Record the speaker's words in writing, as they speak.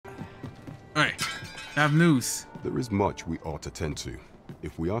Alright, I have news. There is much we ought to tend to,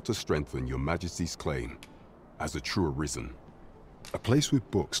 if we are to strengthen your majesty's claim as a true arisen. A place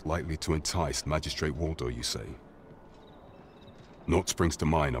with books likely to entice Magistrate Waldo, you say? Naught springs to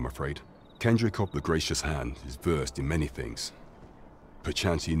mind, I'm afraid. Kendrick of the Gracious Hand is versed in many things.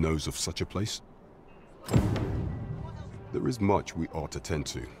 Perchance he knows of such a place? There is much we ought to tend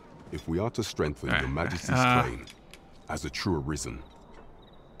to, if we are to strengthen your majesty's claim as a true arisen.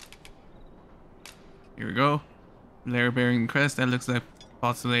 Here we go. Layer bearing crest that looks like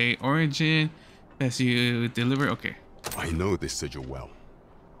possibly origin. As you deliver, okay. I know this sigil well.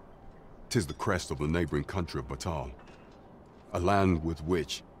 'Tis the crest of the neighboring country of Batal, a land with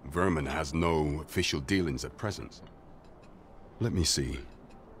which Vermin has no official dealings at present. Let me see.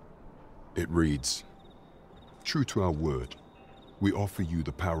 It reads, "True to our word, we offer you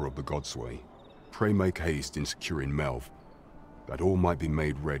the power of the Godsway. Pray make haste in securing Melv, that all might be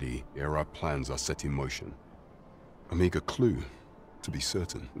made ready ere our plans are set in motion." A meager clue, to be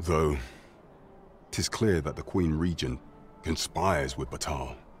certain. Though, 'tis clear that the Queen Regent conspires with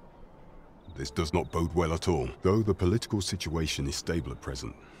Batal. This does not bode well at all, though the political situation is stable at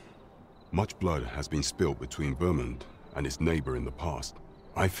present. Much blood has been spilled between Vermund and its neighbor in the past.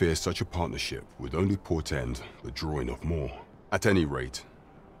 I fear such a partnership would only portend the drawing of more. At any rate,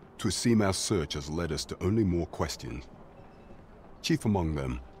 'twould seem our search has led us to only more questions. Chief among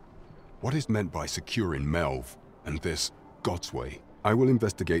them, what is meant by securing Melv and this Godsway? I will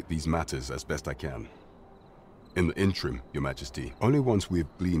investigate these matters as best I can. In the interim, Your Majesty, only once we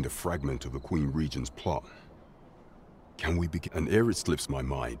have gleaned a fragment of the Queen Regent's plot can we begin. And ere it slips my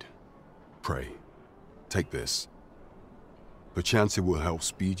mind, pray, take this. Perchance it will help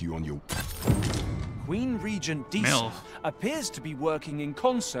speed you on your... Queen Regent Deesa appears to be working in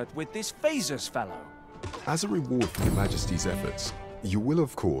concert with this Phasus fellow. As a reward for Your Majesty's efforts, you will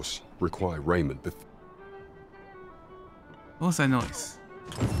of course require raiment before... What was that noise?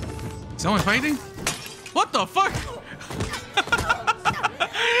 Someone fighting? What the fuck?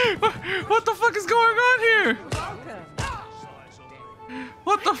 What the fuck is going on here?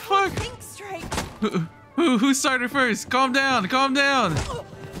 What the fuck? Think straight. Who started first? Calm down, calm down.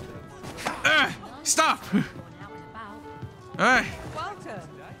 Stop. Alright.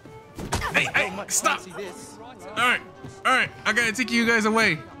 Hey, stop. Alright, I gotta take you guys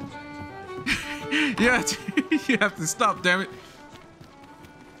away. Yeah, you have to stop, damn it.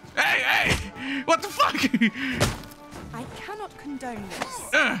 Hey! What the fuck? I cannot condone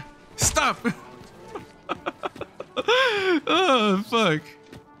this. Stop! Oh, fuck.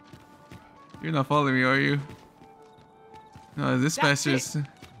 You're not following me, are you? No, this bastard's...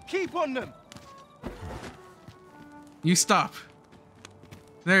 Keep on them! You stop.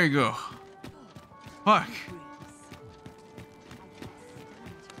 There you go. Fuck.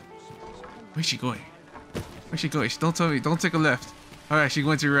 Where's she going? Where's she going? Don't tell me. Don't take a left. Alright, she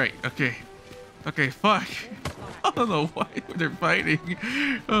went to right. Okay. Okay, fuck. I don't know why they're fighting.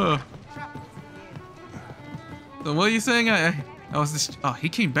 Oh. So what are you saying? I was just... Oh, he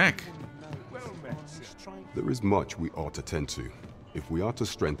came back. There is much we ought to tend to, if we are to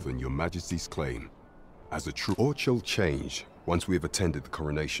strengthen Your Majesty's claim as a true... Aught shall change once we have attended the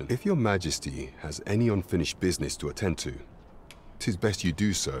coronation. If Your Majesty has any unfinished business to attend to, 'tis best you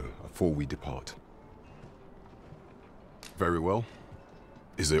do so before we depart. Very well.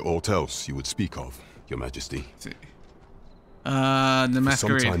 Is there aught else you would speak of, Your Majesty? The masquerade. For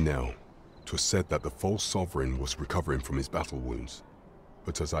some time now, 'twas said that the false sovereign was recovering from his battle wounds.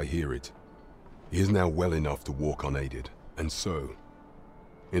 But as I hear it, he is now well enough to walk unaided. And so,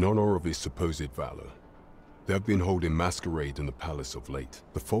 in honor of his supposed valor, they have been holding masquerade in the palace of late.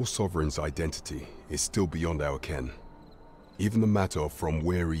 The false sovereign's identity is still beyond our ken. Even the matter of from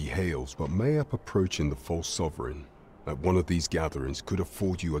where he hails, but mayhap approaching the false sovereign at one of these gatherings could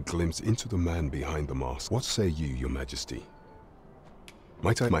afford you a glimpse into the man behind the mask. What say you, Your Majesty?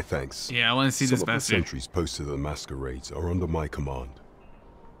 Might I my thanks? Yeah, I want to see this bastard. Some of the sentries posted at the masquerades are under my command.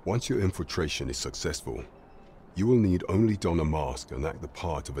 Once your infiltration is successful, you will need only don a mask and act the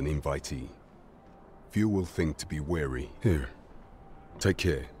part of an invitee. Few will think to be wary. Here, take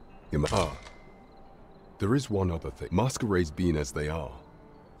care. There is one other thing. Masquerades being as they are,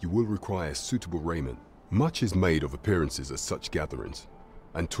 you will require suitable raiment. Much is made of appearances at such gatherings,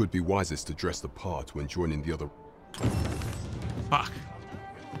 and 'twould be wisest to dress the part when joining the other... Fuck.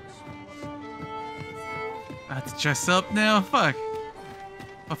 I have to dress up now? Fuck.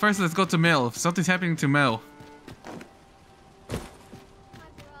 But first, let's go to Mel. Something's happening to Mel.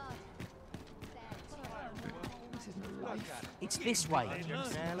 It's this way.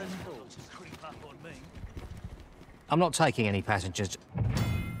 I'm not taking any passengers.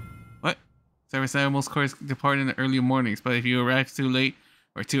 What? Service animals course depart in the early mornings, but if you arrive too late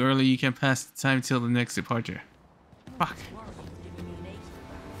or too early, you can pass the time till the next departure. Fuck.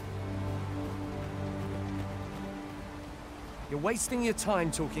 You're wasting your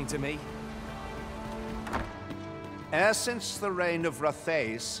time talking to me. Ever since the reign of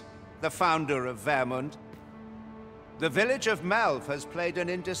Rothaeus, the founder of Vermund, the village of Malv has played an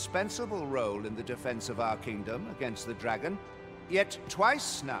indispensable role in the defense of our kingdom against the dragon. Yet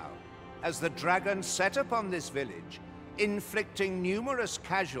twice now has the dragon set upon this village, inflicting numerous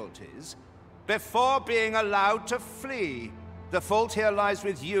casualties before being allowed to flee. The fault here lies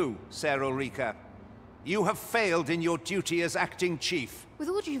with you, Ser Ulrika. You have failed in your duty as acting chief. With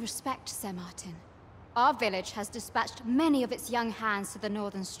all due respect, Sir Martin, our village has dispatched many of its young hands to the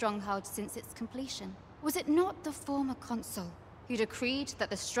northern stronghold since its completion. Was it not the former consul who decreed that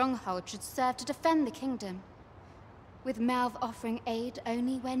the stronghold should serve to defend the kingdom, with Malv offering aid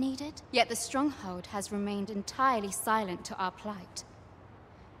only where needed? Yet the stronghold has remained entirely silent to our plight.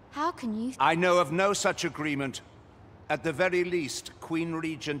 How can you... I know of no such agreement. At the very least, Queen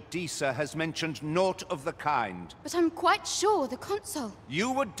Regent Disa has mentioned naught of the kind. But I'm quite sure the consul...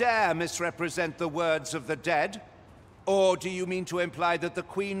 You would dare misrepresent the words of the dead? Or do you mean to imply that the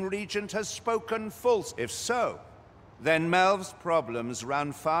Queen Regent has spoken false? If so, then Malv's problems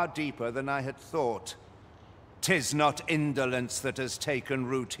run far deeper than I had thought. 'Tis not indolence that has taken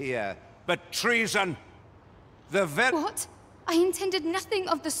root here, but treason. What? I intended nothing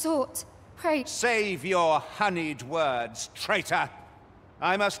of the sort. Pray... Save your honeyed words, traitor.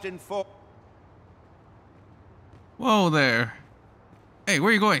 I must inform... Whoa there. Hey, where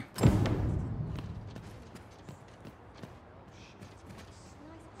are you going?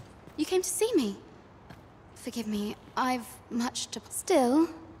 You came to see me. Forgive me, I've much to... Still,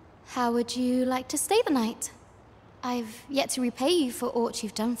 how would you like to stay the night? I've yet to repay you for aught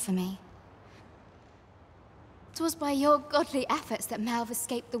you've done for me. 'Twas by your godly efforts that Malv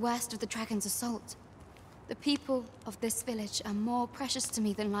escaped the worst of the dragon's assault. The people of this village are more precious to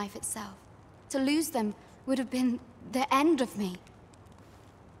me than life itself. To lose them would have been the end of me.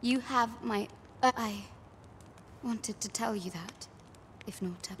 You have my... I wanted to tell you that, if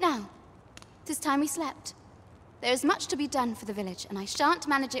not... Now, 'tis time we slept. There is much to be done for the village, and I shan't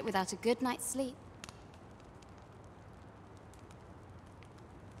manage it without a good night's sleep.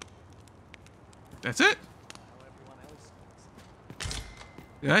 That's it?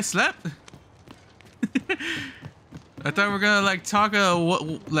 Yeah, I slept. I thought we were gonna like talk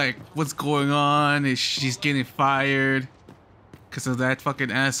what's going on. Is she's getting fired because of that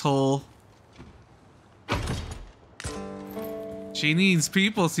fucking asshole? She needs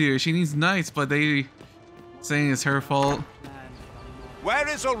peoples here. She needs knights, but they saying it's her fault. Where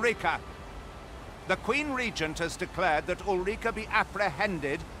is Ulrika? The Queen Regent has declared that Ulrika be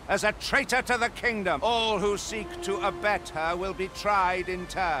apprehended as a traitor to the kingdom. All who seek to abet her will be tried in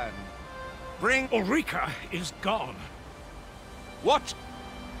turn. Bring... Ulrika is gone. What?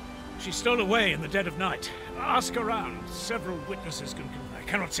 She stole away in the dead of night. Ask around. Several witnesses can confirm. I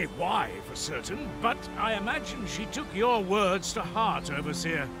cannot say why for certain, but I imagine she took your words to heart,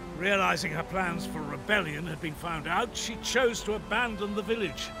 Overseer. Realizing her plans for rebellion had been found out, she chose to abandon the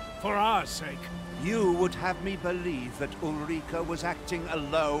village, for our sake. You would have me believe that Ulrika was acting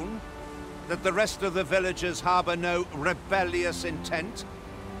alone? That the rest of the villagers harbor no rebellious intent?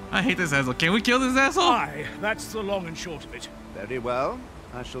 I hate this asshole. Can we kill this asshole? Aye, that's the long and short of it. Very well.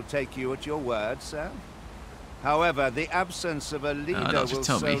 I shall take you at your word, sir. However, the absence of a leader will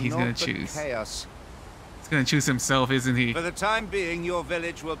sow naught but chaos. He's gonna choose himself, isn't he? For the time being, your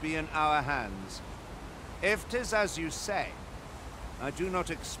village will be in our hands. If 'tis as you say, I do not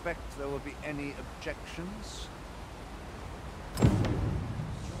expect there will be any objections.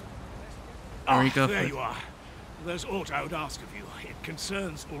 There you are. There's aught I would ask of you. It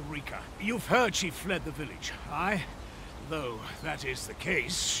concerns Ulrika. You've heard she fled the village, aye? Though that is the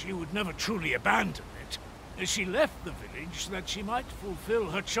case, she would never truly abandon it. She left the village that she might fulfill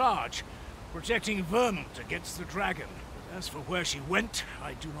her charge, protecting Vermund against the dragon. But as for where she went,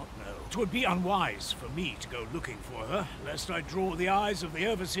 I do not know. 'Twould be unwise for me to go looking for her, lest I draw the eyes of the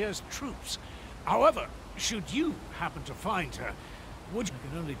Overseer's troops. However, should you happen to find her, I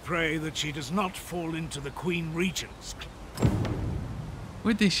can only pray that she does not fall into the Queen Regent's.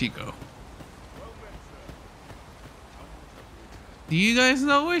 Where did she go? Do you guys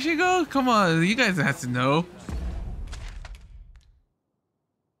know where she go? Come on, you guys have to know.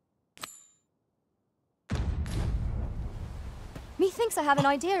 Methinks I have an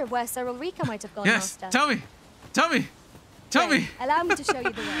idea of where Sir Ulrika might have gone, yes, Master. tell me! Tell me! Tell me! Allow me to show you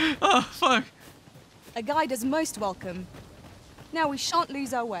the way. Oh, fuck. A guide is most welcome. Now we shan't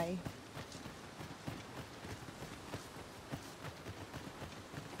lose our way.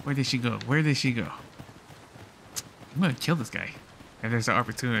 Where did she go? Where did she go? I'm gonna kill this guy if there's an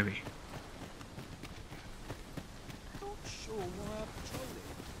opportunity.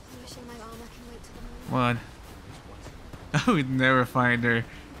 Wishing my armor can wait till the morning. Come on. I would never find her.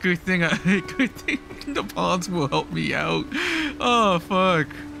 Good thing good thing the pawns will help me out. Oh fuck.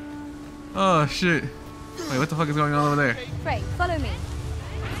 Oh shit. Wait, what the fuck is going on over there? Frey, follow me.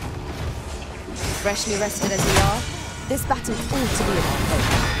 Freshly rested as we are, this battle ought to be about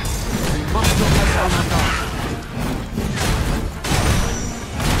hope. We must not let down our guard.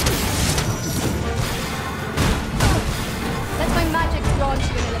 Let my magic grant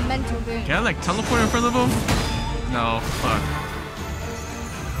you an elemental boon. Can I like teleport in front of him? No, fuck.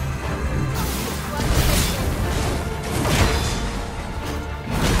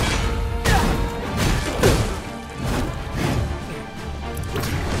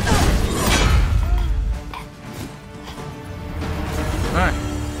 Alright.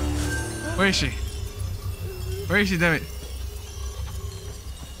 Where is she? Where is she, damn it?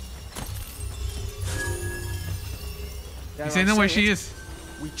 You say know where she is?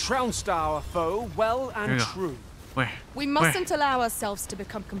 We trounced our foe well and true. Where? We mustn't allow ourselves to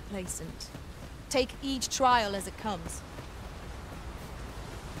become complacent. Take each trial as it comes.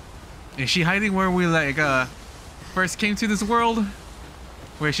 Is she hiding where we like first came to this world?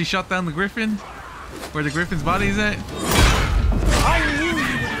 Where she shot down the griffin? Where the griffin's body is at? I knew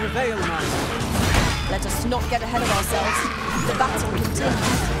you would prevail, Master. Let us not get ahead of ourselves. The battle continues.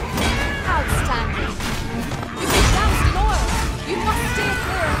 Outstanding. You've been doused in oil. You must steer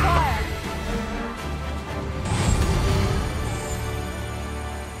clear of fire.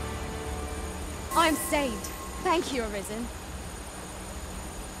 I'm saved. Thank you, Arisen.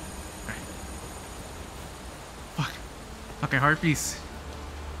 Fuck. Okay, heart piece.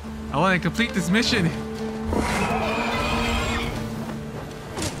 I want to complete this mission.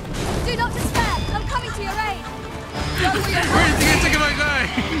 Do not despair. I'm coming to your aid. Where did you get taking my guy?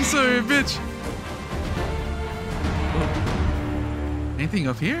 You sorry, bitch. Oh. Anything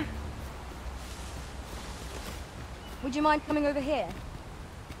up here? Would you mind coming over here?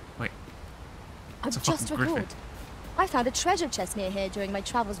 Wait. I've It's a just fucking griffin. recalled. I found a treasure chest near here during my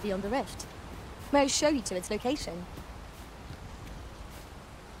travels beyond the rift. May I show you to its location?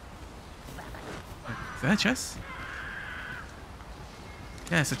 Is that a chest?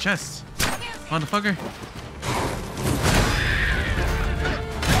 Yeah, it's a chest. Motherfucker.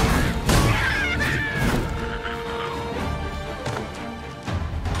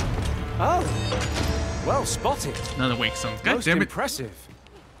 Oh, well spotted. Another wake song. God Most damn it. impressive.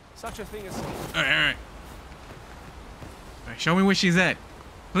 Such a thing as. Alright. Alright, show me where she's at.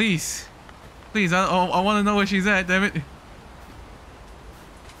 Please. Please, I want to know where she's at, damn it.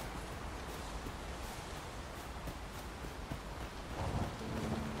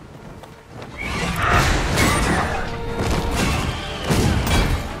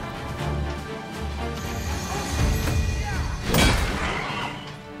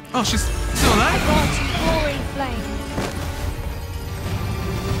 Oh, she's still alive? Grant you roaring flame.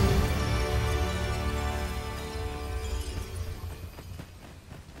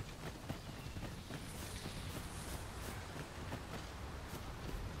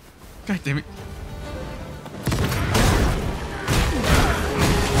 God damn it.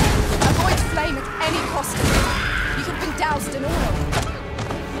 Avoid flame at any cost. You have been doused in oil.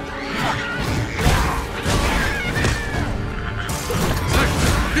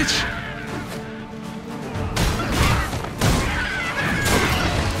 Bitch!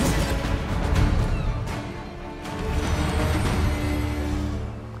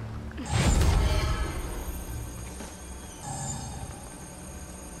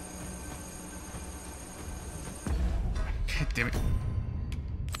 God damn it.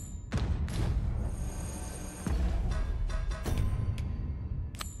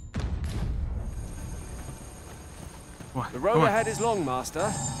 The road ahead is long, Master.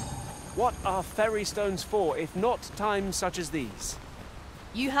 What are ferry stones for, if not times such as these?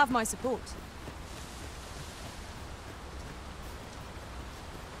 You have my support.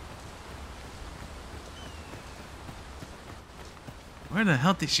 Where the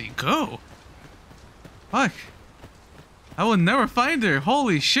hell did she go? Fuck. I will never find her.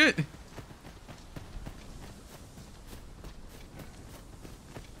 Holy shit.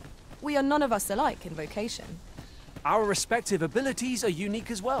 We are none of us alike in vocation. Our respective abilities are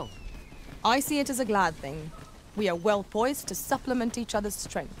unique as well. I see it as a glad thing. We are well poised to supplement each other's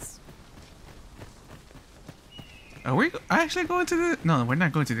strengths. Are we actually going to the... No, we're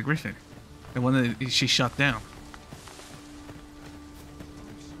not going to the Griffin. The one that she shot down.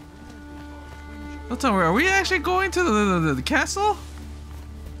 Don't tell me, are we actually going to the castle?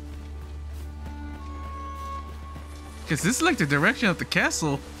 Because this is like the direction of the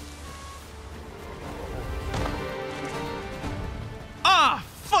castle. Ah,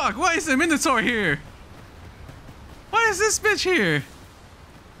 fuck! Why is the Minotaur here? Why is this bitch here?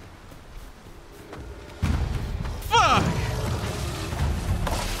 Fuck!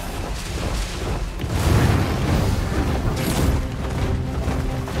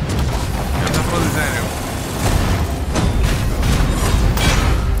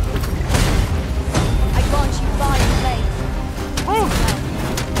 I grant you fire blade.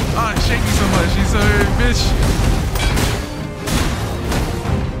 Ah, it's shaking so much. She's so bitch.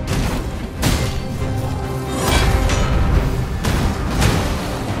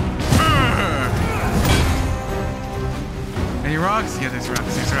 Any rocks? Yeah, there's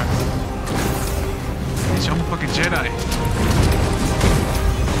rocks. There's rocks. Bitch, I'm a fucking Jedi.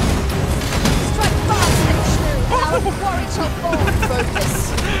 Strike fast and true. Our quarry shall fall.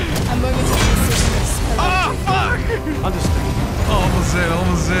 Focus. A moment of persistence. Oh, fuck! Understood. Oh, almost dead,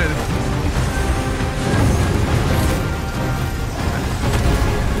 almost dead.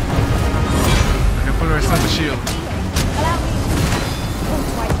 I can put her on the shield. Allow me. Hold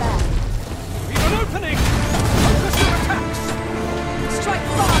right there. Leave an opening! Focus your attacks! Strike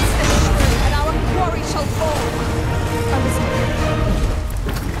fast and true, and our quarry shall fall. Understood.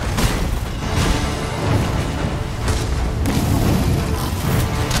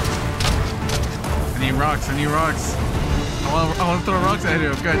 I need rocks, I need rocks. I want to throw rocks at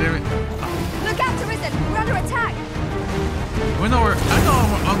him, god damn it. Look out, Arisen! We're under attack! I know we're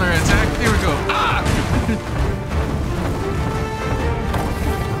under attack. Here we go. Ah!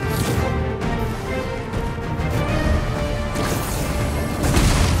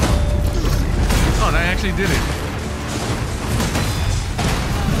 Oh, that actually did it.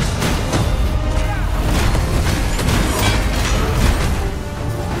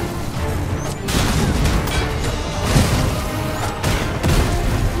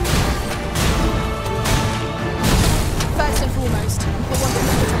 First and foremost, the one that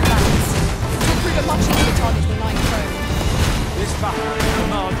moves on balance. Will prove a much easier target than lying prone. This battle will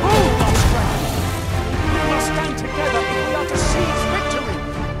demand all our strength. We must stand together if we are to seize victory.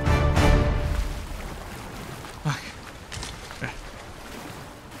 Fuck.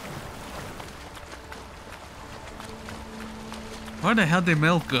 Where the hell did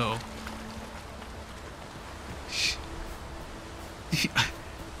Mel go?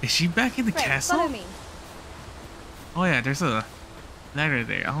 Is she back in the Friend, castle? follow me. Oh yeah, there's a ladder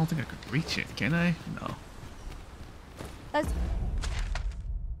there. I don't think I could reach it, can I? No. Let's...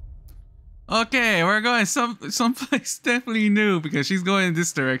 Okay, we're going someplace definitely new because she's going in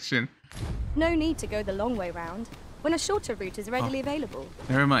this direction. No need to go the long way round when a shorter route is readily available.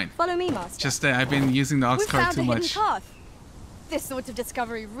 Never mind. Follow me, Master. Just that I've been using the ox We've cart found too a hidden much. path. This sort of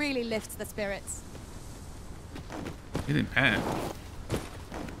discovery really lifts the spirits. Hidden path.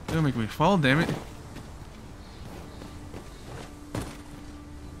 Don't make me fall, damn it.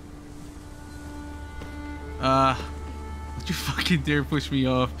 Don't you fucking dare push me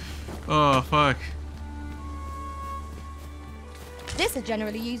off. Oh, fuck. This is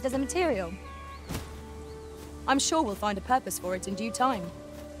generally used as a material. I'm sure we'll find a purpose for it in due time.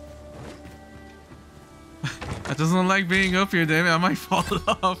 I just don't like being up here, damn it. I might fall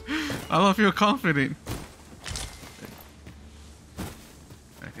off. I don't feel confident.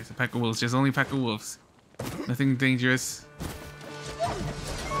 Alright, there's a pack of wolves. There's only a pack of wolves. Nothing dangerous.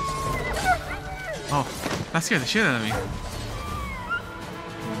 Oh, that scared the shit out of me.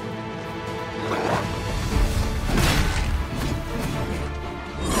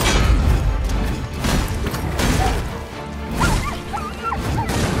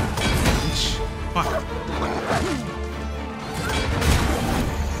 Fuck.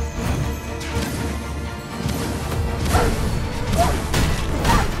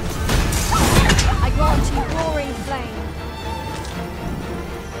 I grant you roaring flame.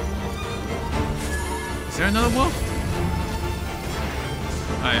 Is there another wolf?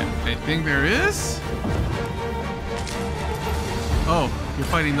 I think there is. Oh, you're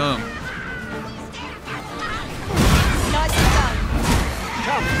fighting them. Nicely done.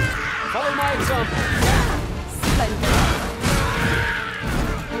 Come, follow my example. Splendid.